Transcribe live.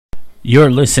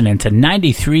You're listening to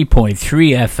 93.3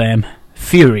 FM,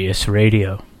 Furious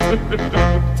Radio.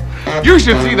 You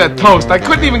should see that toast. I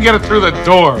couldn't even get it through the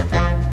door.